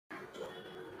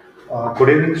Good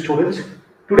evening, students.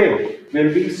 Today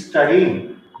we'll be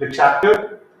studying the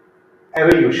chapter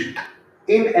evolution.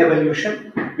 In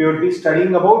evolution, we will be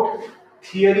studying about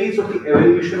theories of the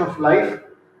evolution of life,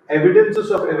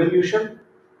 evidences of evolution,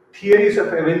 theories of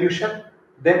evolution,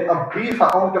 then a brief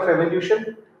account of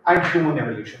evolution and human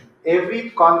evolution.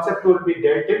 Every concept will be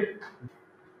dealt in.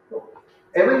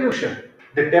 Evolution,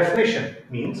 the definition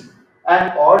means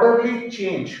an orderly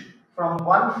change from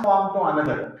one form to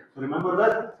another. So remember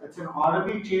that it's an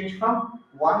orderly change from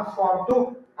one form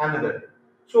to another.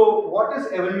 So what is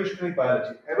evolutionary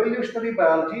biology? Evolutionary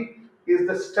biology is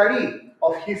the study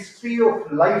of history of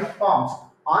life forms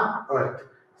on Earth.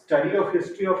 Study of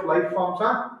history of life forms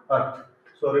on Earth.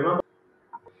 So remember,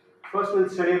 first we'll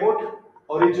study about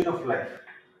origin of life.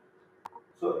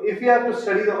 So if we have to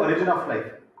study the origin of life,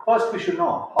 first we should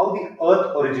know how the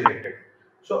earth originated.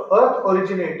 So earth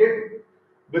originated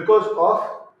because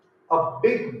of a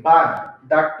big bang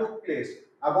that took place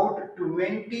about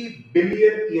 20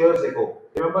 billion years ago.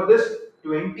 Remember this?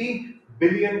 20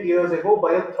 billion years ago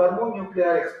by a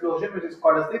thermonuclear explosion which is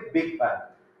called as the Big Bang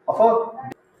of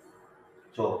a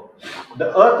so the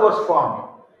Earth was formed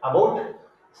about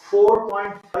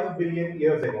 4.5 billion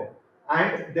years ago,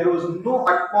 and there was no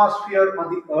atmosphere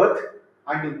on the Earth,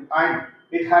 and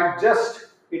it had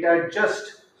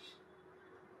just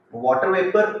water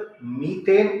vapor,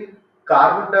 methane,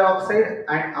 carbon dioxide,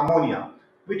 and ammonia,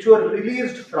 which were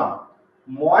released from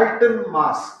molten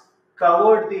mass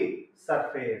covered the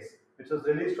surface, which was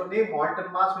released from the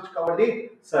molten mass which covered the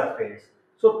surface.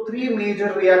 So three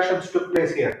major reactions took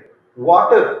place here.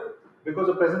 Water, because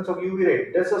of presence of UV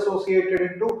ray, disassociated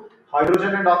into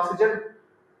hydrogen and oxygen.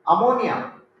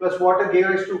 Ammonia plus water gave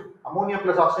rise to ammonia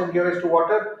plus oxygen gave rise to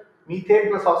water. Methane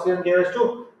plus oxygen gave rise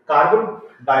to carbon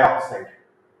dioxide.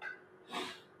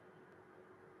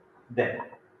 Then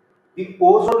the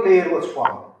ozone layer was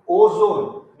formed.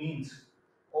 Ozone means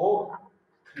O3.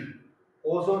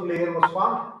 Ozone layer was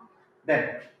formed.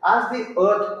 Then, as the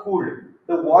earth cooled,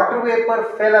 the water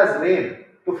vapor fell as rain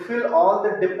to fill all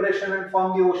the depression and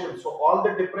form the ocean. So, all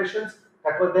the depressions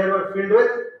that were there were filled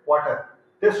with water.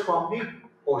 This formed the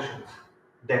oceans.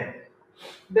 Then,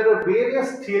 there are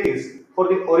various theories for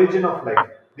the origin of life.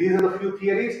 These are the few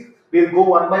theories. We'll go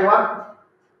one by one.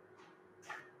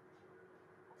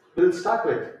 We'll start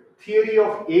with theory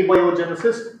of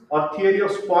abiogenesis or theory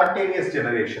of spontaneous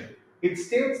generation. It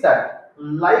states that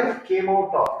life came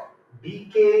out of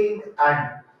decaying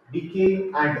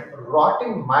and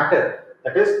rotting matter,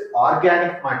 that is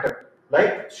organic matter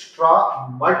like straw,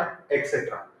 mud,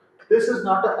 etc. This is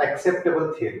not an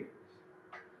acceptable theory.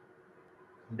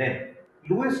 Then,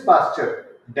 Louis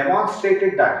Pasteur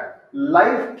demonstrated that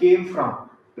life came from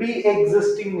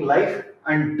pre-existing life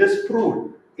and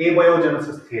disproved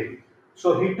abiogenesis theory.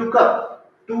 So he took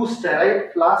up two sterile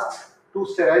flasks,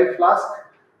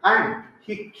 and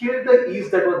he killed the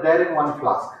yeast that was there in one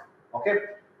flask. Okay,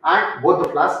 and both the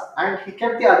flasks, and he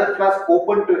kept the other flask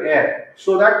open to air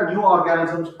so that new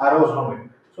organisms arose from it.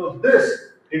 So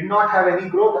this did not have any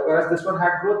growth, whereas this one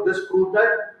had growth. This proved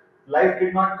that life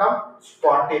did not come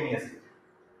spontaneously.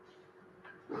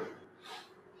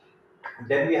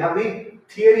 Then we have the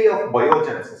theory of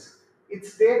biogenesis. It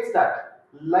states that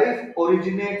life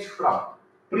originates from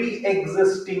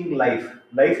pre-existing life.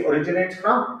 Life originates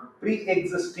from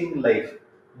pre-existing life.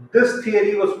 This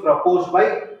theory was proposed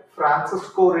by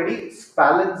Francisco Redi,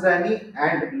 Spallanzani,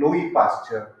 and Louis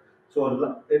Pasteur.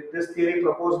 So this theory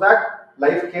proposed that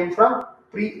life came from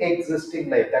pre-existing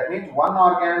life. That means one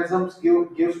organism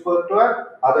gives birth to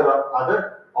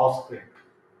other offspring.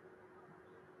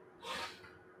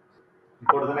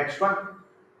 Go to the next one.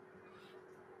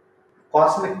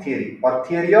 Cosmic theory or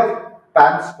theory of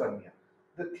panspermia.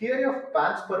 The theory of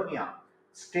panspermia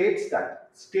states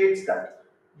that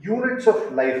units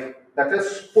of life, that is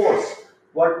spores,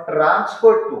 were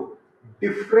transferred to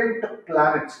different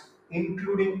planets,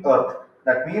 including Earth.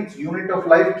 That means unit of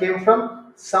life came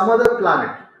from some other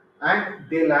planet and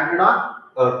they landed on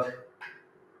Earth.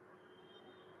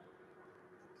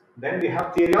 Then we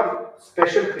have theory of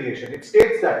special creation. It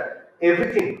states that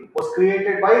everything was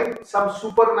created by some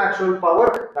supernatural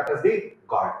power, that is the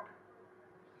God.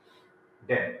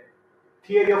 Then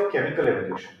theory of chemical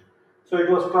evolution. So it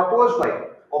was proposed by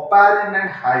Oparin and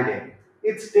Haldane.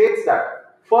 It states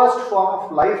that first form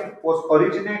of life was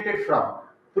originated from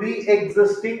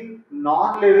pre-existing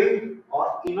non-living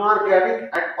or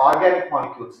inorganic and organic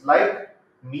molecules like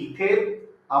methane,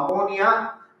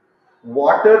 ammonia,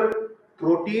 water,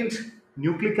 proteins,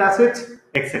 nucleic acids,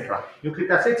 etc. Nucleic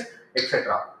acids,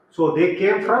 etc. So they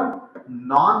came from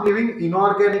non-living,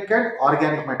 inorganic and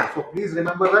organic matter. So please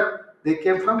remember that they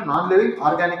came from non-living,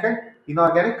 organic and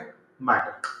inorganic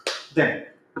matter. Then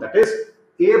that is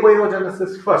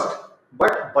abiogenesis first,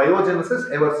 but biogenesis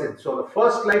ever since. So the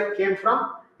first life came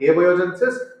from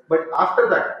abiogenesis, but after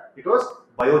that it was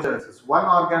biogenesis. One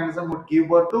organism would give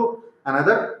birth to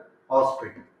another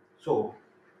offspring. So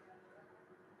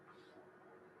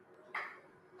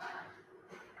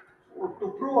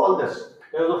to prove all this,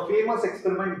 there was a famous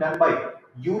experiment done by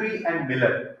Urey and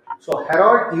Miller. So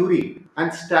Harold Urey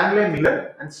and Stanley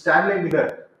Miller,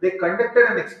 they conducted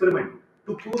an experiment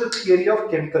to prove the theory of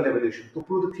chemical evolution.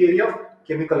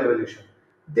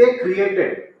 They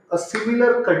created a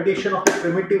similar condition of the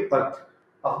primitive Earth,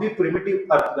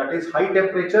 that is high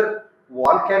temperature,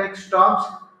 volcanic storms,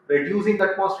 reducing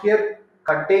atmosphere,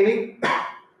 containing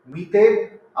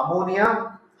methane,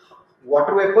 ammonia,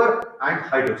 water vapor, and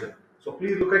hydrogen. So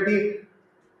please look at the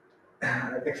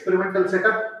experimental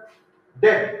setup.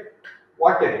 Then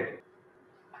what they did?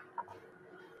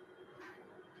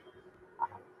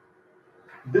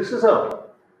 This is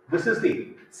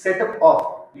the setup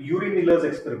of Urey Miller's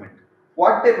experiment.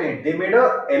 What they made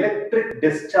a electric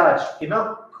discharge in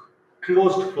a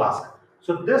closed flask.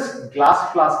 So this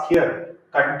glass flask here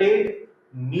contained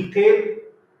methane,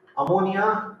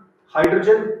 ammonia,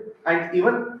 hydrogen, and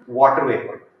even water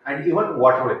vapor.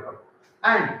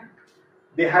 And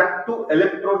they had two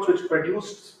electrodes which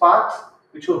produced sparks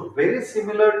which were very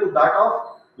similar to that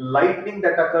of lightning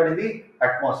that occurred in the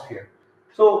atmosphere.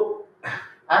 So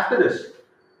after this,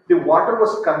 the water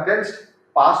was condensed,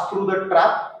 passed through the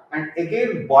trap, and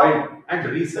again boiled and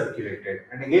recirculated,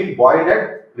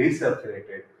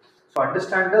 So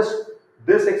understand this.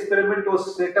 This experiment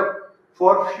was set up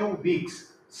for few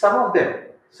weeks. Some of them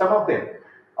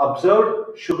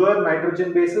observed sugar,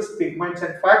 nitrogen bases, pigments,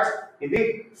 and fats in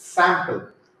the sample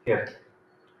here.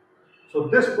 So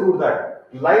this proved that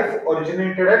life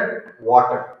originated in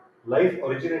water.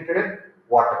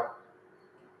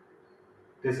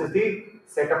 This is the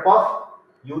setup of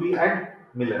Urey and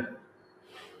Miller.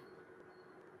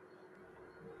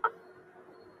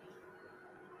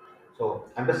 So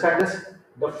understand this.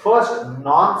 The first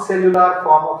non-cellular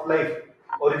form of life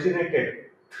originated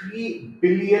 3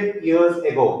 billion years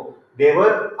ago. They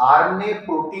were RNA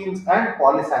proteins and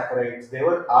polysaccharides.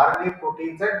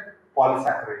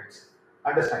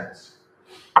 Understand this.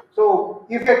 So,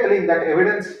 if you are telling that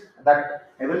evidence that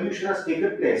evolution has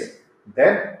taken place,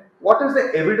 then what is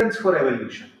the evidence for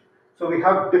evolution? So, we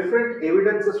have different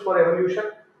evidences for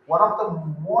evolution. One of the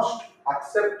most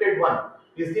accepted one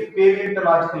is the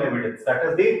paleontological evidence, that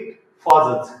is the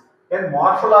fossils. Then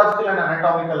morphological and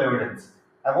anatomical evidence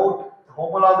about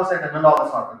homologous and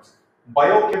analogous organs.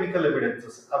 Biochemical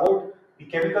evidences about the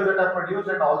chemicals that are produced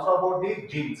and also about the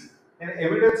genes. And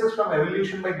evidences from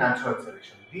evolution by natural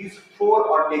selection. These four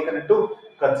are taken into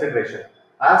consideration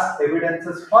as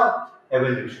evidences for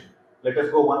evolution. Let us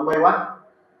go one by one.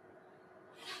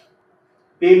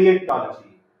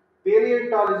 Paleontology.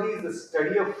 Paleontology is the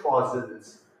study of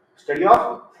fossils.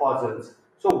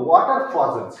 So what are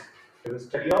fossils? It is the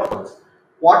study of fossils.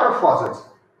 What are fossils?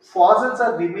 Fossils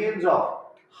are remains of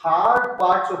hard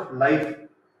parts of life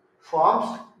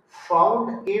forms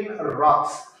found in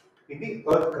rocks in the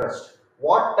earth crust.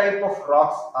 What type of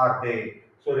rocks are they?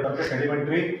 So remember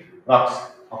sedimentary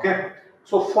rocks. Okay.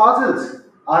 So fossils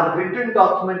are written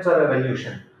documents of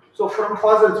evolution. So from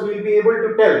fossils we will be able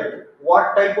to tell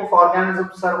what type of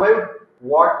organisms survived,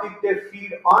 what did they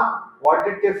feed on,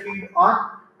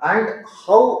 and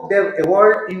how they have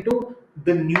evolved into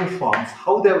the new forms.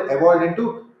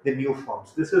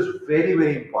 This is very,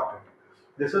 very important.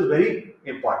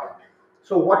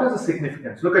 So what is the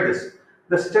significance? Look at this.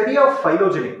 The study of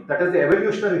phylogeny, that is the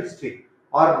evolutionary history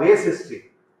or race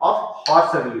history of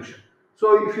horse evolution.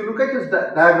 So if you look at this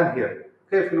diagram here,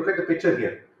 okay, if you look at the picture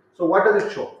here, so what does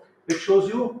it show? It shows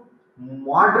you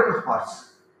modern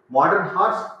horse. Modern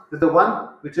horse is the one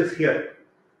which is here.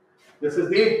 This is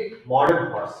the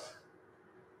modern horse.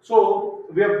 So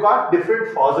we have got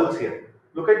different fossils here.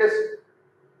 Look at this.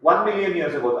 1 million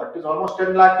years ago, that is almost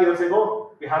 10 lakh years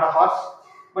ago, we had a horse.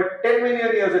 But 10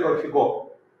 million years ago, if you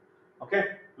go,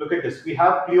 okay, look at this. We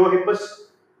have Pleohippus.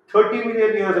 30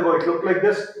 million years ago, it looked like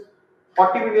this.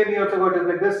 40 million years ago, it is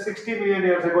like this. 60 million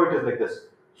years ago, it is like this.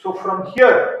 So from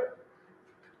here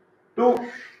to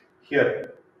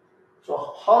here.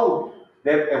 So how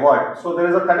they've evolved. So there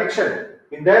is a connection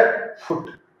in their foot.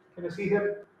 Can you see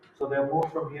here? So they have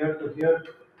moved from here to here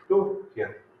to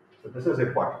here. So this is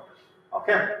important.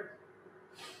 Okay.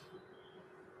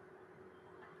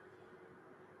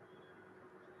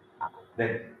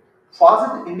 Then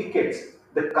fossil indicates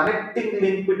the connecting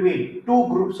link between two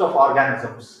groups of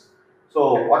organisms.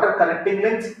 So what are connecting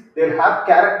links? They'll have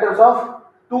characters of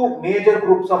two major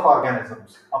groups of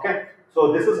organisms. Okay,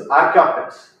 so this is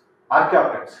Archaeopteryx.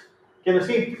 Archaeopteryx. Can you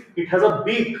see? It has a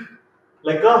beak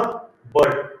like a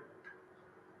bird.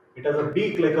 It has a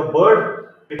beak like a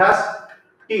bird. It has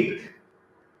teeth.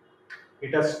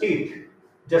 It has teeth,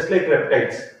 just like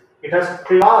reptiles. It has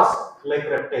claws like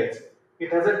reptiles.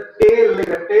 It has a tail like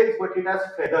reptiles, but it has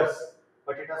feathers.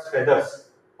 But it has feathers.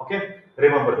 Okay,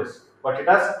 remember this. But it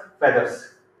has feathers.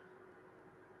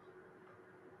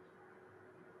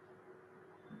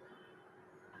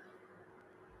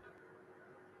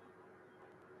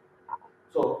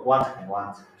 So one second.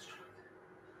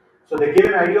 So they give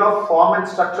an idea of form and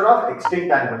structure of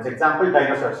extinct animals. Example,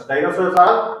 dinosaurs. Dinosaurs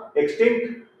are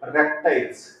extinct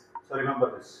reptiles. So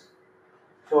remember this.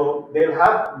 So they'll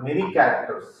have many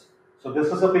characters. So this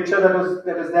is a picture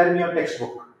that is there in your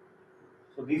textbook.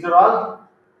 So these are all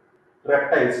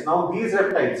reptiles. Now these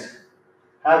reptiles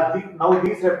have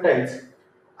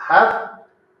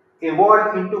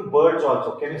evolved into birds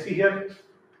also. Can you see here?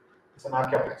 It's an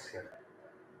archaeopteryx here,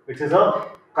 which is a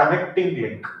connecting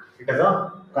link. It is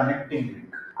a connecting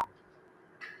link.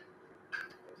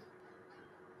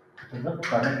 It is a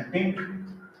connecting link.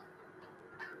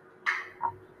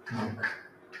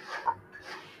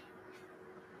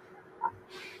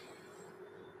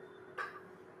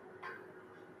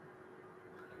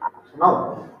 So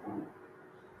now,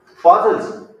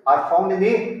 fossils are found in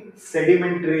the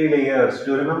sedimentary layers.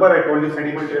 Do you remember I told you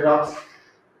sedimentary rocks?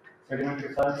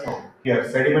 Sedimentary soils? No. Here,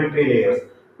 sedimentary layers,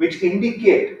 which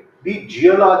indicate the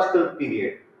geological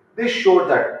period. This showed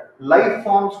that life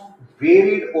forms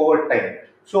varied over time.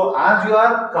 So as you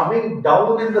are coming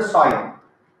down in the soil,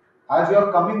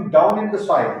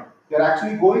 you are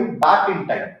actually going back in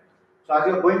time. So as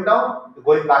you are going down, you're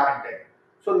going back in time.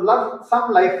 So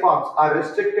some life forms are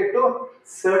restricted to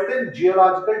certain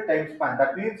geological time span.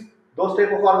 That means those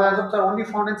type of organisms are only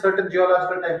found in certain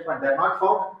geological time span. They are not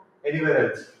found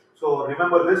anywhere else. So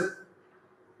remember this.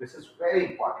 This is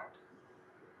very important.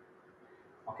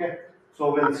 Okay.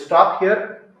 So we'll stop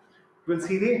here. We'll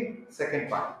see the second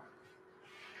part.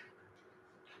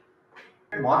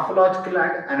 Morphological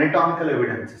and anatomical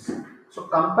evidences. So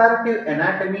comparative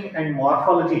anatomy and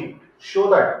morphology show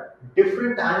that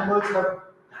different animals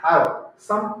have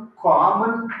some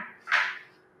common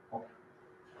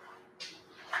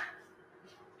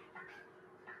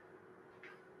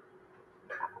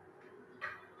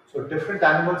different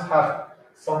animals have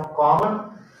some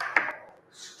common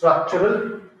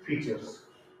structural features.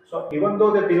 So even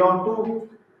though they belong to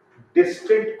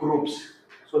distinct groups,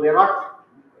 so they are not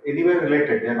anywhere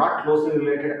related, they are not closely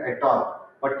related at all,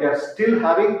 but they are still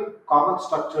having common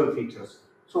structural features.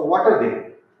 So what are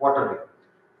they? What are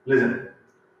they? Listen,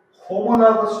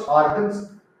 homologous organs.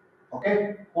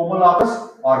 Okay, homologous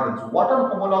organs. What are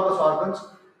homologous organs?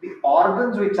 The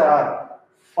organs which are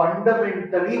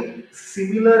fundamentally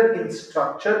similar in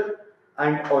structure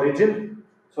and origin.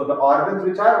 So the organs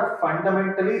which are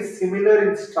fundamentally similar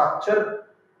in structure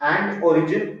and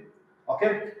origin,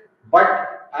 okay,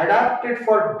 but adapted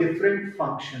for different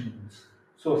functions.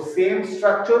 So same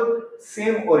structure,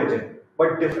 same origin,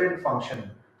 but different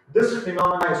function. This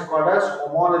phenomena is called as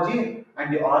homology,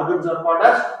 and the organs are called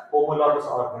as homologous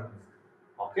organs.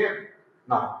 Okay.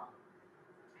 Now,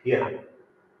 here,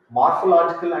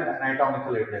 morphological and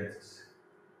anatomical evidences.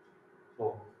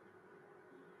 So,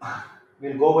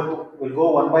 we'll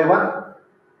go one by one.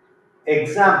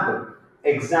 Example.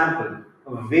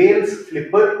 Whale's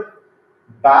flipper,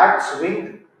 bat's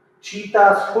wing,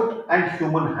 cheetah's foot, and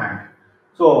human hand.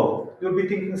 So you'll be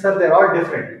thinking, sir, they're all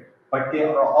different, but they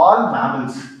are all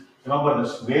mammals. Remember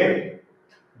this: whale,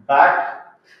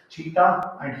 bat,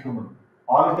 cheetah, and human.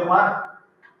 All of them are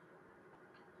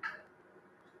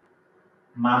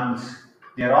mammals.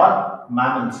 They are all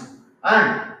mammals,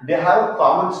 and they have a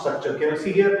common structure. Can you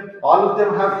see here? All of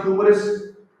them have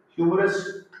humerus,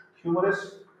 humerus,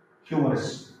 humerus.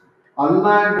 Ulna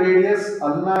and radius,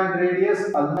 ulna and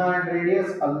radius, ulna and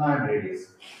radius, ulna and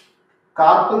radius.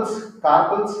 Carpals,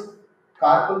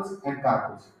 and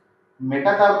carpals.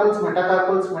 Metacarpals.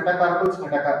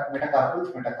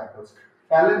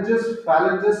 Phalanges.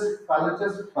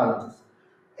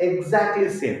 Exactly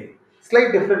same.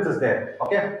 Slight difference is there.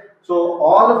 Okay. So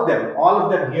all of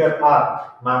them here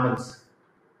are mammals.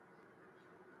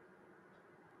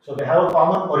 So they have a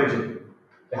common origin.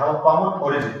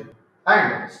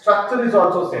 And structure is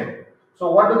also same.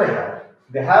 So what do they have?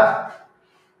 They have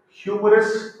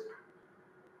humerus,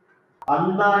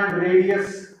 ulna and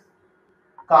radius,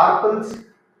 carpals,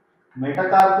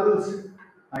 metacarpals,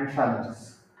 and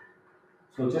phalanges.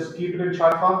 So just keep it in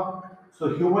short form. So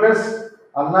humerus,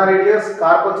 ulna radius,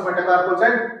 carpals, metacarpals,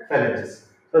 and phalanges.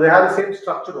 So they have the same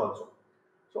structure also.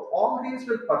 So all these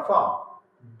will perform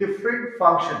different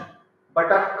function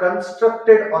but are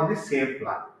constructed on the same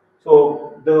plan.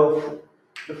 So the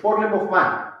forelimb of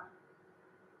man,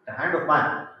 the hand of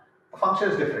man, the function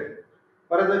is different.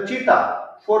 Whereas the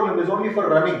cheetah forelimb is only for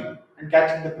running and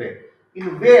catching the prey.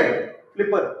 In whale,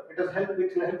 flipper, it will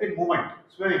help in movement,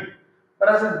 swimming.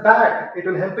 Whereas in bat, it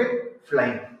will help in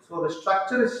flying. So the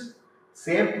structure is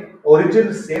same, origin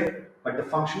is same, but the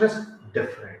function is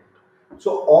different.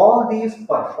 So all these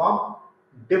perform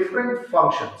different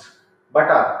functions, but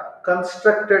are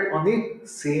constructed on the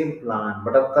same plan.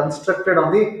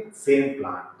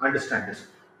 Understand this.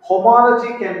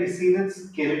 Homology can be seen in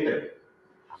skeleton.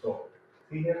 So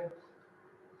see here,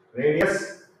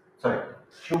 radius, sorry,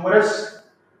 humerus,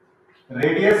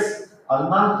 radius,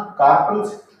 ulna,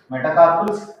 carpals,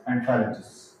 metacarpals, and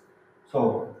phalanges.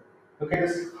 So look at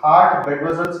this: heart, blood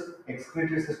vessels,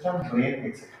 excretory system, brain,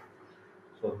 etc.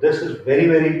 So this is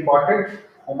very important.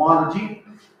 Homology.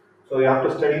 So you have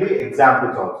to study the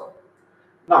examples also.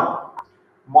 Now,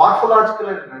 morphological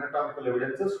and anatomical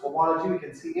evidences. Homology we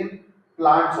can see in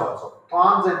plants also.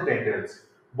 Thorns and tendrils,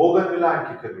 bougainvillea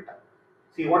and cucurbita.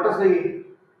 See what is the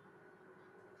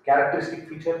characteristic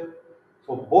feature?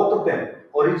 So both of them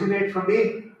originate from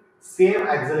the same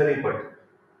axillary bud.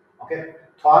 Okay,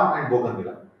 thorn and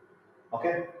bougainvillea.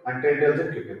 Okay, and tendrils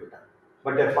and cucurbita.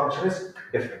 But their function is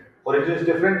different. Origin is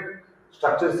different,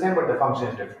 structure is same, but the function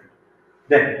is different.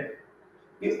 Then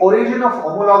the origin of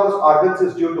homologous organs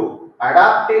is due to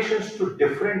adaptations to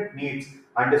different needs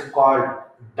and is called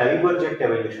divergent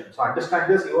evolution. So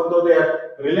understand this, even though they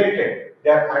are related, they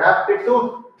are adapted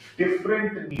to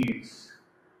different needs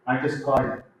and is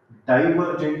called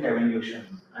divergent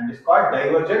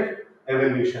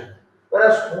evolution.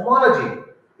 Whereas homology,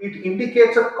 it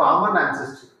indicates a common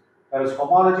ancestry.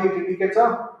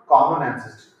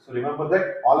 So remember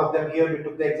that all of them here we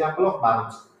took the example of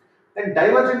mammals. Then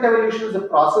divergent evolution is a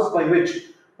process by which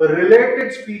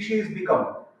related species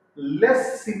become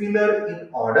less similar in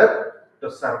order to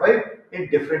survive in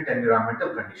different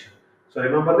environmental conditions. So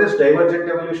remember this, divergent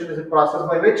evolution is a process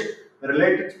by which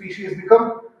related species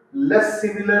become less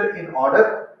similar in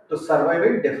order to survive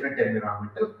in different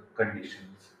environmental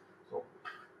conditions. So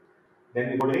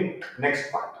then we go to the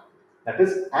next part, that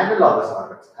is analogous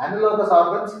organs. Analogous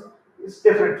organs is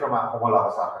different from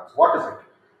homologous organs. What is it?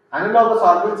 Analogous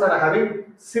organs are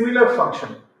having similar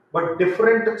function but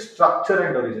different structure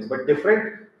and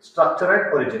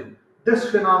origin. This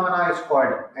phenomena is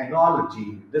called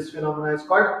analogy.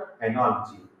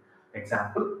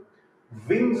 Example: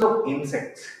 wings of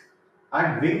insects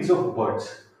and wings of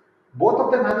birds. Both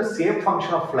of them have the same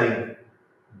function of flying,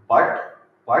 but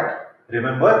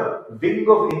remember, wing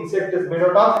of insect is made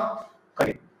out of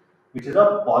chitin, which is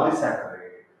a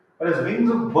polysaccharide. Whereas wings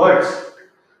of birds,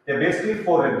 they are basically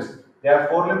four limbs. They have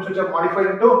four limbs which are modified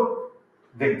into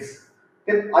wings.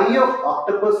 Then eye of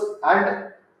octopus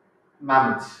and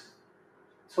mammals.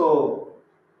 So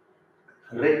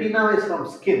retina is from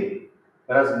skin,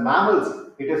 whereas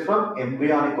mammals it is from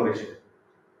embryonic origin.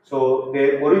 So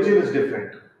their origin is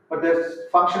different, but their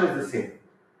function is the same.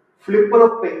 Flipper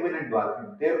of penguin and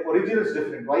dolphin. Their origin is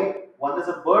different. Why? One is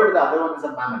a bird, the other one is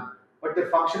a mammal, but their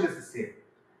function is the same.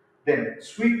 Then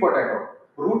sweet potato,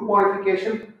 root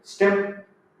modification, stem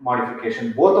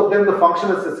modification. Both of them, the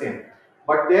function is the same,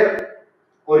 but their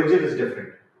origin is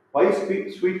different. Why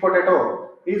sweet potato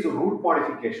is root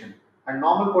modification and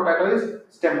normal potato is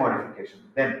stem modification.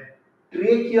 Then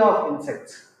trachea of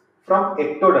insects from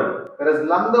ectoderm, whereas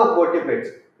lung of vertebrates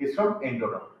is from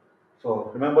endoderm.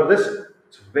 So remember this,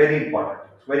 it's very important.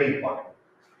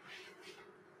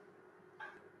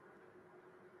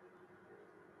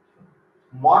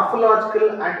 Morphological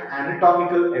and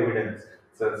anatomical evidence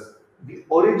says the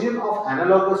origin of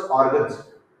analogous organs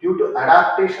due to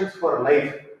adaptations for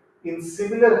life in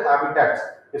similar habitats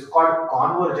is called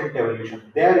convergent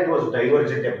evolution. There it was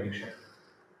divergent evolution.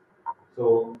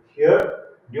 So here,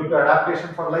 due to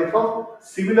adaptation for life of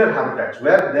similar habitats,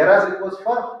 whereas it was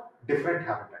for different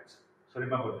habitats. So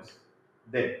remember this.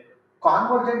 Then,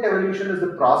 convergent evolution is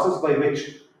the process by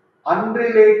which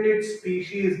unrelated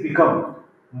species become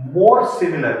more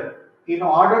similar in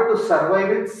order to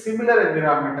survive in similar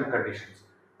environmental conditions.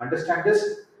 Understand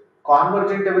this?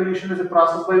 Convergent evolution is a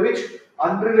process by which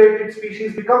unrelated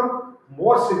species become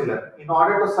more similar in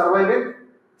order to survive in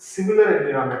similar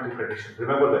environmental conditions.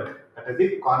 Remember that. That is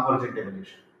the convergent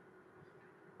evolution.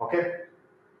 Okay?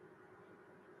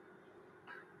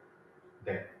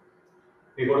 Then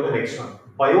we go to the next one.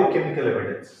 Biochemical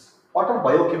evidence. What are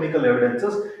biochemical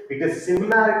evidences? It is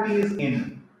similarities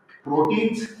in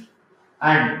proteins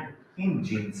and in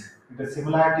genes. It is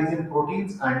similarities in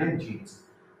proteins and in genes.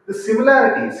 The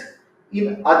similarities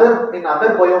in other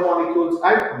biomolecules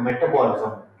and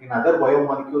metabolism,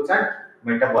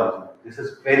 this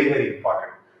is very, very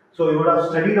important. So you would have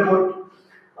studied about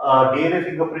DNA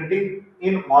fingerprinting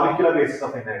in molecular basis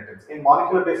of inheritance. In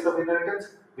molecular basis of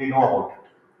inheritance, we know about it.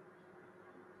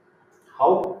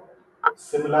 How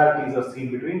similarities are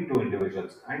seen between two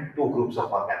individuals and two groups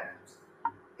of organisms.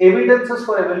 Evidences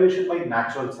for evolution by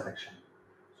natural selection.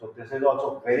 So this is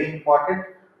also very important.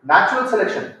 Natural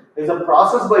selection is a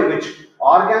process by which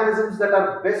organisms that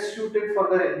are best suited for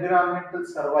their environmental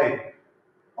survive,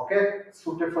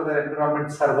 suited for their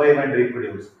environment survive and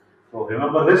reproduce. So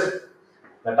remember this,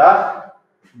 that are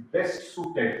best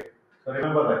suited. So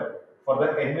remember that for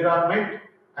the environment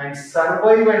and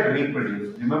survive and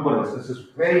reproduce. Remember this. This is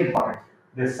very important.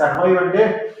 They survive and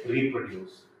they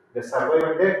reproduce. They survive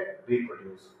and they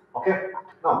reproduce. Okay.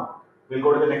 Now we'll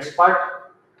go to the next part.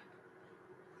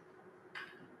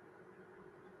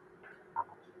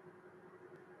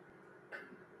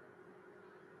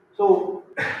 So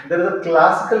there is a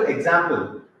classical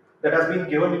example that has been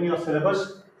given in your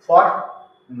syllabus for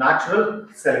natural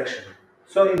selection.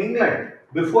 So in England,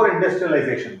 before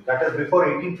industrialization, that is before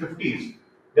 1850s,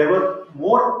 there were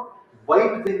more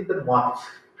white-winged moths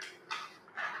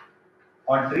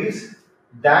on trees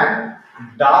than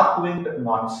dark-winged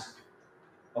moths,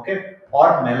 or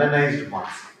melanized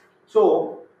moths.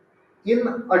 So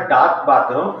in a dark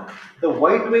background, the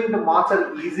white-winged moths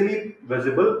are easily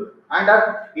visible and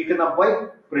are eaten up by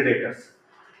predators,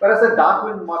 whereas the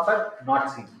dark-winged moths are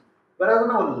not seen. Whereas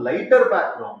in a lighter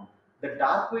background, the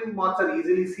dark-winged moths are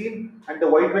easily seen and the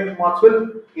white-winged moths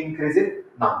will increase in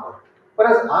number.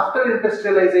 Whereas after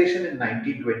industrialization in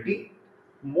 1920,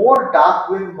 more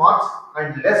dark-winged moths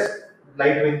and less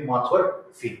light-winged moths were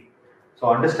seen. So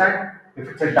understand, if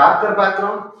it's a darker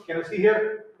background, can you see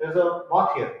here? There's a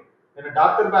moth here. In a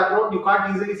darker background, you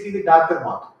can't easily see the darker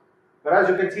moth. Whereas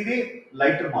you can see the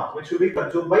lighter moth, which will be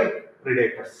consumed by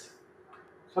predators.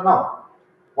 So now,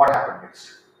 what happened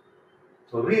next?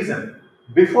 So reason,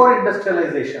 before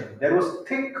industrialization, there was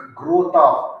thick growth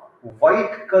of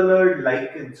white colored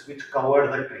lichens which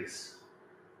covered the trees.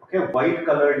 White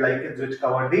colored lichens which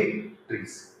covered the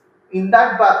trees. In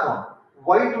that background,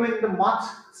 white winged moths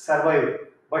survived,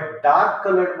 but dark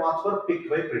colored moths were picked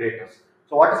by predators.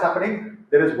 So what is happening?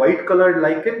 There is white colored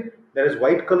lichen,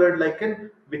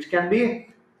 which can be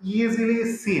easily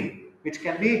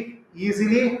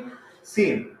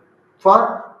seen,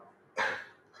 for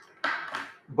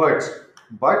birds.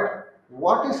 But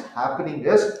what is happening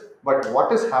is,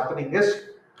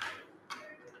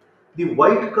 the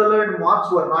white colored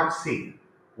moths were not seen.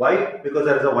 Why? Because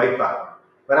there is a white background.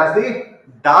 Whereas the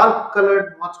dark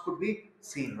colored moths could be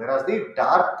seen.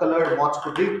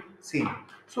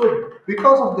 So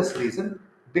because of this reason,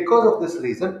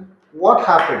 what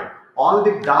happened? All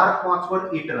the dark moths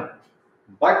were eaten up.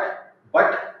 But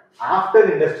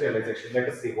after industrialization, let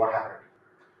us see what happened.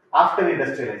 After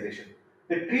industrialization,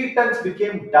 the tree trunks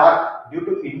became dark due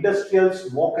to industrial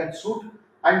smoke and soot,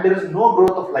 and there is no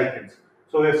growth of lichens.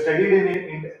 So we have studied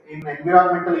in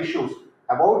environmental issues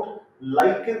about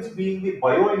lichens being the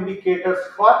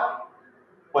bioindicators for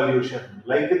pollution.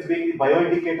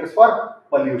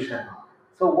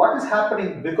 So what is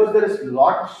happening? Because there is a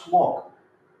lot of smoke,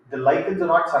 the lichens are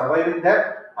not surviving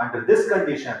there. Under this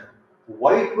condition,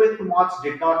 white-winged moths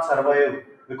did not survive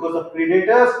because the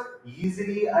predators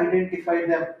easily identified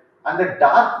them, and the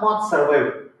dark moths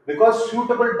survived because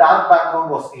suitable dark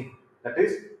background was seen. That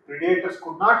is, predators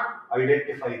could not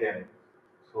identify them.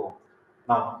 So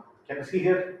now, can you see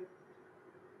here?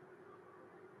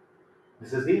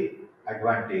 This is the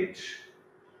advantage.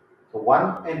 So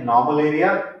one in normal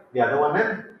area, the other one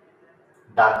in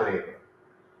darker area.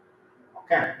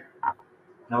 Okay.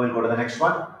 Now we'll go to the next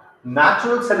one.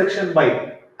 Natural selection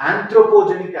by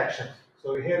anthropogenic action.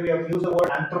 So here we have used the word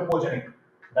anthropogenic.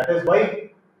 That is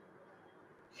by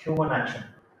human action.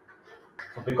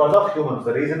 So because of humans,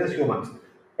 the reason is humans.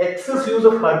 Excess use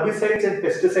of herbicides and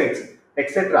pesticides,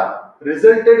 etc.,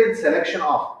 resulted in selection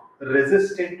of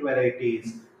resistant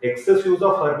varieties. Excess use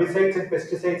of herbicides and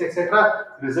pesticides, etc.,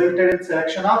 resulted in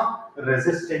selection of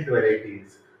resistant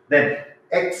varieties. Then,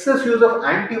 excess use of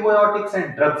antibiotics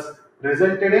and drugs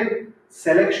resulted in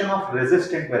selection of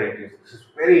resistant varieties. This is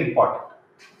very important.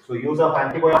 So, use of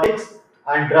antibiotics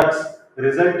and drugs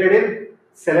resulted in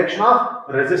selection of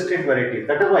resistant varieties.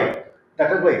 That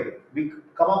is why we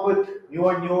come up with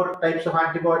newer and newer types of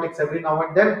antibiotics every now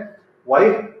and then.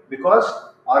 Why? Because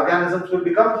organisms will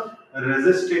become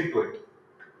resistant to it.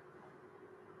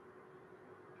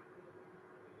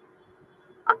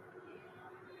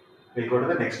 We'll go to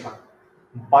the next one.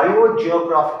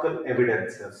 Biogeographical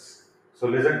evidences. So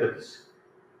listen to this.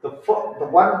 The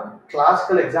one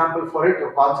classical example for it,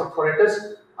 or concept for it,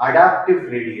 is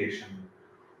adaptive radiation,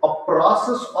 a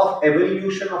process of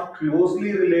evolution of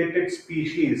closely related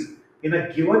species in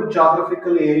a given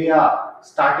geographical area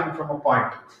starting from a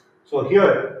point. So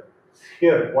here,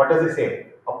 what does it say?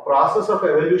 A process of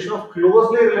evolution of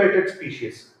closely related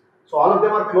species. So all of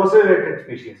them are closely related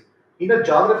species in a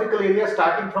geographical area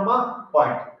starting from a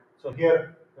point. So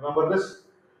here, remember this.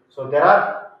 So there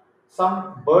are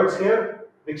some birds here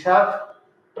which have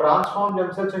transformed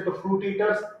themselves into fruit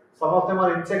eaters. Some of them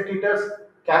are insect eaters,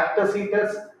 cactus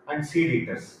eaters, and seed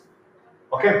eaters.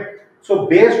 Okay, so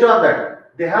based on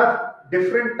that, they have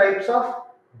different types of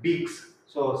beaks.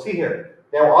 So see here,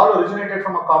 they have all originated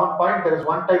from a common point. There is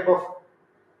one type of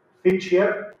finch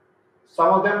here. Some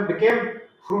of them became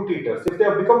fruit eaters. If they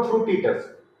have become fruit eaters,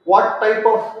 what type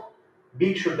of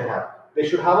beak should they have? They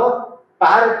should have a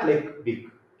parrot-like beak.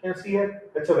 Can you see here?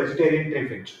 That's a vegetarian tree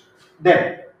finch.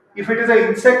 Then, if it is an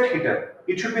insect eater,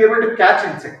 it should be able to catch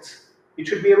insects. It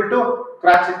should be able to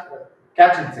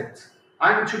catch insects,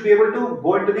 and it should be able to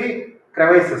go into the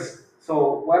crevices.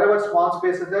 So wherever small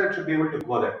space is there, it should be able to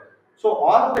go there. So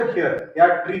all of them here, they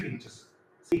are tree finches.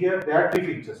 See here, they are tree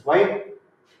finches. Why?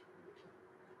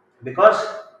 Because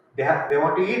they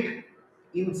want to eat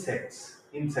insects.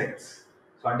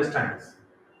 So understand this.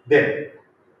 Then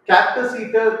cactus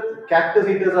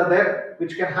eaters are there,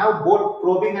 which can have both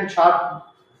probing and sharp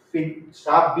beaks.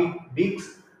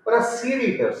 Whereas seed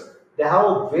eaters, they have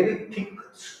a very thick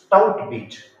stout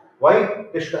beak. Why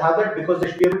they should have that? Because they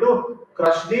should be able to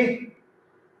crush the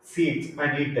seeds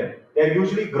and eat them. They are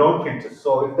usually ground finches.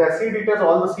 So if they are seed eaters,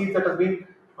 all the seeds that have been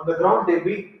on the ground, they'll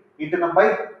be eaten up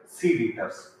by seed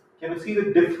eaters. Can you see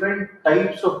the different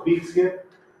types of beaks here?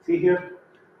 See here,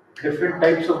 different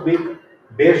types of beak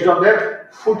based on their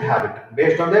food habit.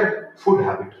 Based on their food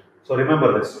habit. So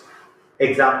remember this.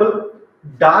 Example: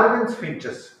 Darwin's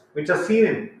finches, which are seen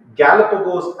in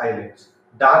Galapagos Islands.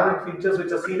 Darwin finches,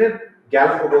 which are seen in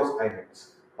Galapagos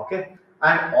Islands. Okay,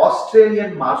 and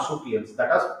Australian marsupials,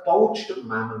 that are pouched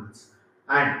mammals,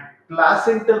 and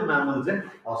placental mammals in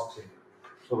Australia.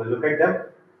 So we'll look at them.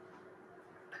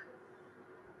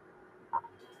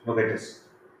 Look at this.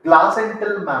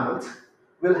 Placental mammals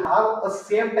will have a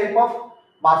same type of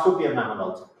marsupial mammal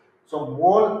also. So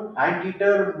mole,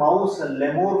 anteater, mouse,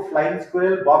 lemur, flying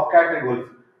squirrel, bobcat, and wolf.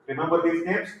 Remember these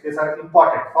names? These are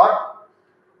important for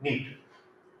Neet.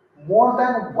 More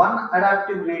than one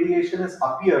adaptive radiation has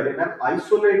appeared in an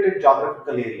isolated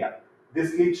geographical area.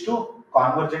 This leads to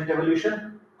convergent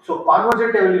evolution. So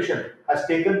convergent evolution has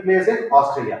taken place in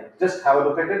Australia. Just have a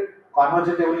look at it.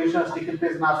 Convergent evolution has taken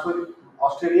place in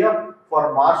Australia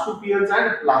for marsupials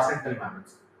and placental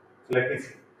mammals. So let me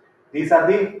see. These are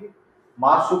the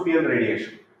marsupial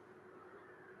radiation.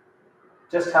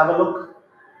 Just have a look.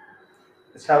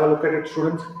 Just have a look at it,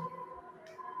 students.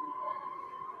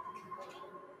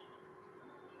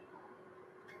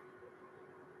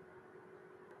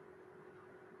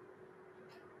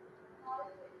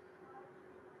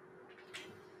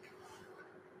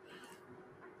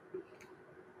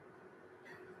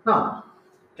 Now,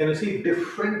 can you see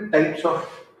different types of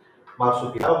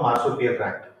marsupial? You have a marsupial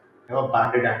rat, you have a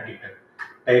banded anteater,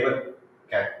 tiger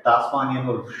cat, Tasmanian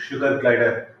wolf, sugar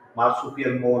glider,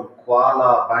 marsupial mole,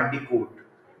 koala, bandicoot,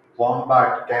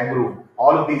 wombat, kangaroo.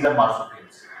 All of these are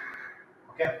marsupials.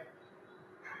 Okay,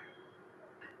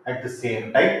 at the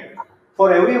same time,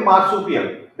 for every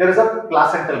marsupial, there is a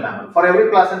placental mammal. For every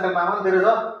placental mammal, there is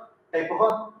a type of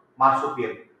a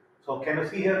marsupial. So, can you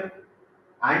see here?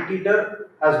 Anteater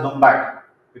has numbat,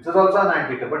 which is also an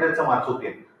anteater, but it's a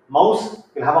marsupial. Mouse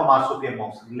will have a marsupial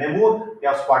mouse. Lemur, you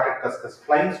have spotted cuscus.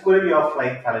 Flying squirrel, you have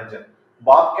flying phalanger.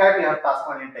 Bobcat, you have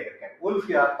Tasmanian tiger cat. Wolf,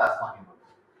 you have Tasmanian wolf.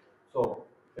 So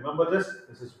remember this.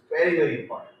 This is very, very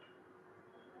important.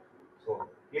 So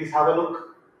please have a look.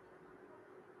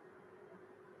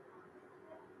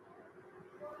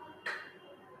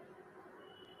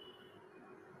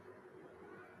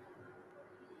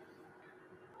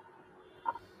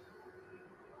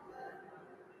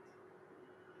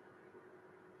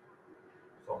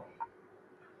 So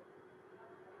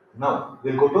now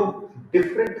we'll go to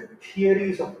different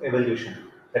theories of evolution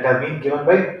that have been given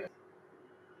by.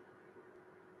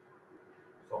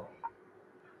 So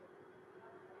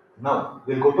now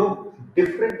we'll go to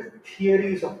different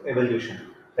theories of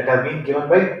evolution that have been given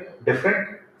by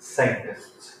different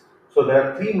scientists. So there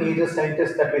are three major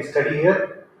scientists that we study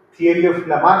here. Theory of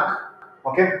Lamarck.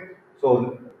 Okay,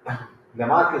 so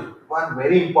Lamarck is one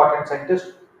very important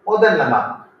scientist. More than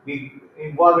Lamarck, we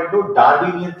involve into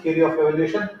Darwinian theory of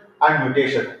evolution and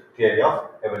mutation theory of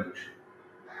evolution.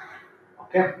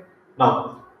 Okay,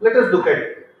 now let us look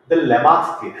at the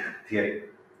Lamarck's theory.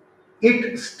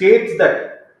 It states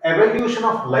that evolution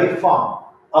of life form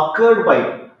occurred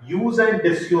by use and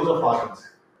disuse of organs.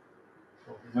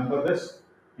 So remember this,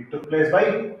 it took place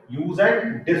by use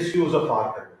and disuse of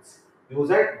organs. Use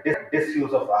and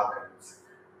disuse of organs.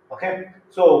 Okay.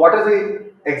 So what is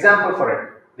the example for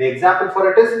it? The example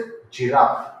for it is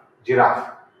giraffe.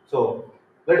 Giraffe. So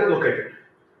let us look at it.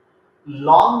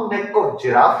 Long neck of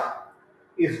giraffe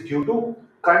is due to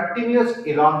continuous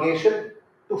elongation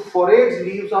to forage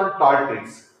leaves on tall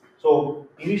trees. So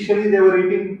initially they were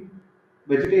eating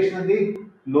vegetation in the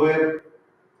lower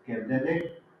scale, then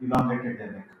they elongated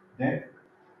their neck, then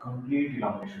complete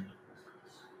elongation.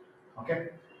 Okay,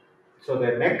 so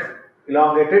their neck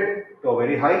elongated to a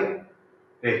very high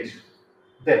range.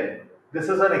 Then this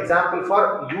is an example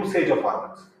for usage of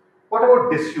organs. What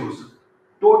about disuse?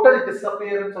 Total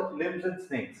disappearance of limbs in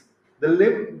snakes.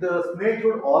 The snake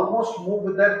would almost move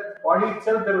with their body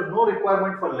itself. There was no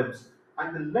requirement for limbs,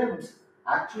 and the limbs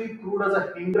actually proved as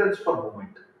a hindrance for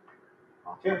movement.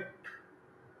 Okay.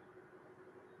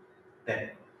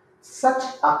 Then, such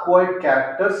acquired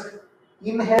characters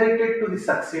inherited to the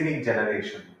succeeding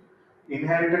generation.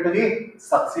 Inherited to the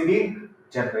succeeding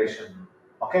generation.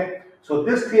 Okay. So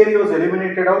this theory was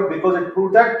eliminated out because it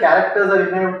proved that characters are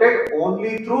inherited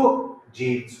only through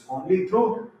genes. Only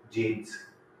through genes.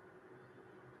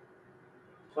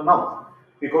 So now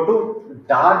we go to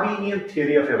Darwinian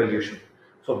theory of evolution.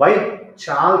 So by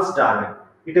Charles Darwin,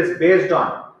 it is based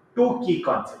on two key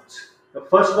concepts. The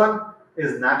first one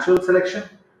is natural selection.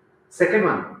 Second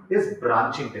one is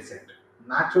branching descent.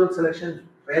 Natural selection is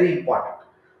very important.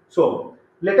 So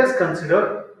let us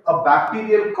consider a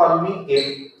bacterial colony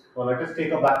A. So let us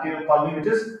take a bacterial colony which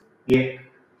is A.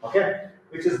 Okay,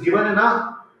 which is given in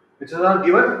a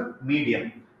given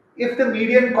medium. If the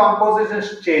medium composition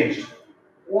is changed,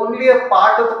 only a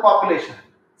part of the population,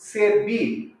 say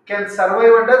B, can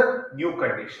survive under new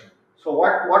condition. So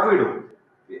what we do?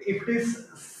 If it is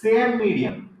same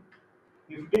medium,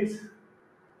 if it is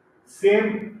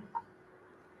same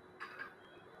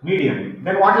medium,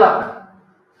 then what will happen?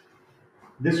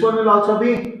 This one will also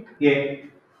be A.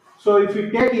 So if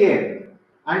we take A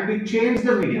and we change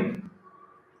the medium,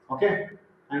 okay,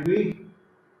 and we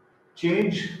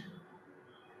change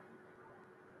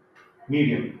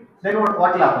medium, then what will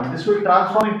happen? This will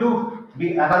transform into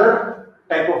be another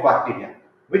type of bacteria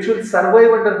which will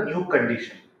survive under new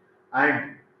condition,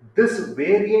 and this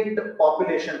variant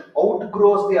population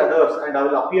outgrows the others and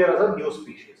will appear as a new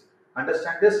species.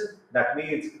 Understand this? That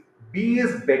means B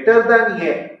is better than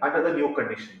A under the new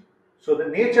condition. So the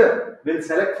nature will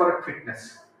select for its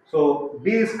fitness. So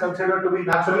B is considered to be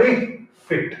naturally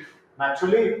fit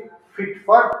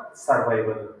for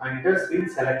survival, and it has been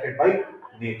selected by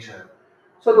nature.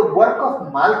 So the work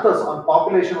of Malthus on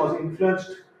population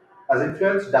has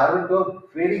influenced Darwin to a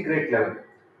very great level.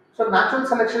 So natural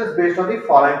selection is based on the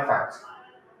following facts.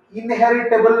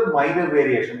 Inheritable minor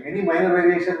variation. Any minor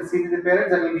variation seen in the parents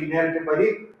that will be inherited by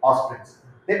the offsprings.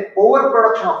 Then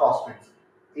overproduction of offsprings.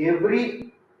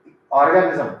 Every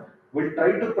organism will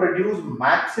try to produce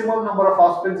maximum number of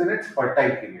offsprings in its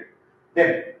fertile period.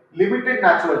 Then limited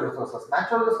natural resources.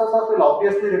 Natural resources will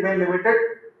obviously remain limited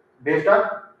based on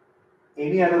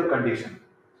any other condition.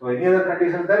 So any other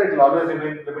condition there, it will always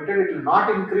remain limited. It will not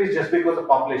increase just because the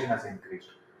population has increased.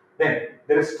 Then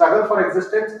there is struggle for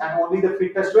existence, and only the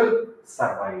fittest will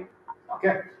survive.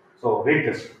 Okay. So read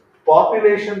this.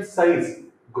 Population size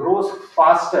grows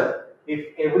faster if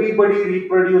everybody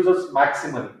reproduces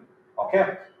maximally.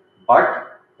 Okay.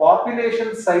 But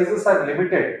population sizes are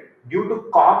limited due to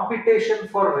competition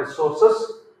for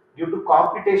resources,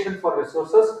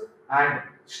 and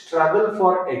struggle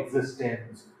for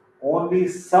existence. Only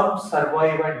some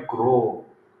survive and grow.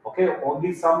 Okay,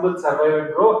 only some will survive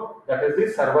and grow. That is the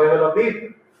survival of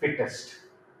the fittest.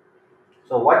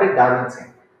 So what did Darwin say?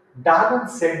 Darwin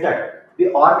said that the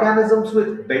organisms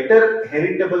with better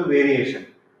heritable variation,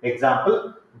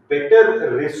 example,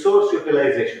 better resource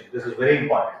utilization. This is very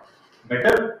important.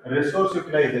 Better resource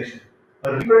utilization.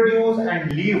 Reproduce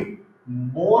and leave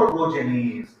more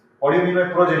progenies. What do you mean by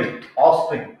progeny?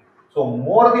 Offspring. So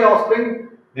more the offspring,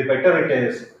 the better it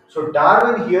is. So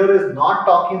Darwin here is not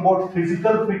talking about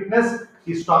physical fitness.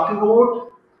 He is talking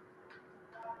about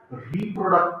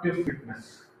reproductive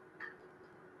fitness.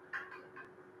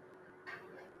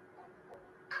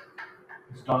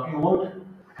 He's talking about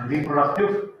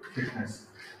reproductive fitness.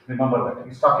 Remember that.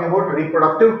 He's talking about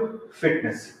reproductive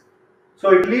fitness. So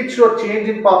it leads to a change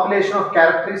in population of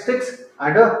characteristics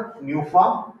and a new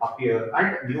form appear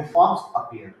and new forms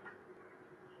appear.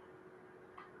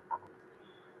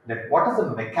 Then what is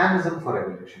the mechanism for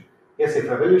evolution? Yes, if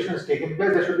evolution is taking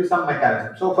place, there should be some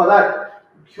mechanism. So for that,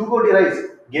 Hugo de Vries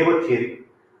gave a theory,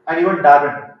 and even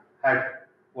Darwin had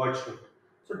words to it.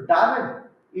 So Darwin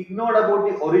ignored about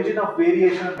the origin of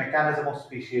variation and mechanism of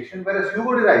speciation, whereas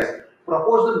Hugo de Vries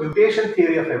proposed the mutation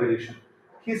theory of evolution.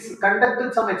 He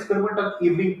conducted some experiment on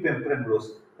evening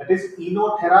primrose, that is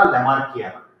Enothera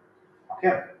lamarckiana.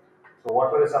 Okay. So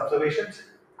what were his observations?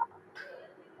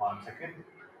 One second.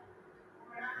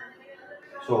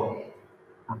 So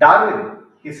Darwin,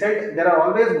 he said there are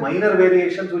always minor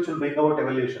variations which will bring about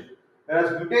evolution.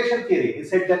 Whereas mutation theory, he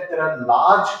said that there are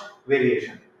large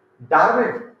variation.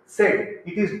 Darwin said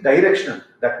it is directional.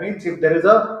 That means if there is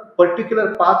a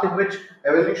particular path in which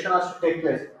evolution has to take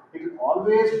place, it will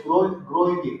always grow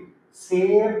in the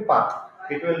same path.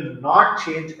 It will not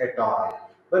change at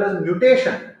all. Whereas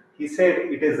mutation, he said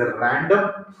it is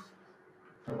random,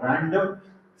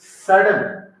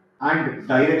 sudden, and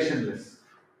directionless.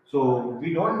 So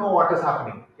we don't know what is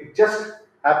happening. It just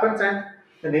happens and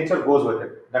the nature goes with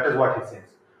it. That is what he says.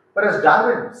 Whereas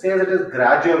Darwin says it is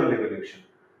gradual evolution.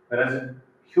 Whereas in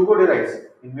Hugo de Vries,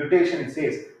 in mutation, he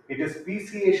says it is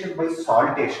speciation by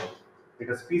saltation. It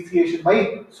is speciation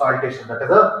by saltation. That is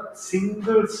a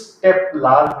single step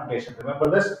large mutation.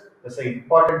 Remember this? This is an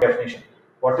important definition.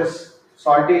 What is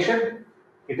saltation?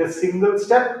 It is single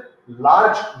step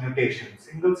large mutation.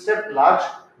 Single step large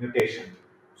mutation.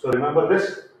 So remember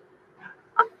this.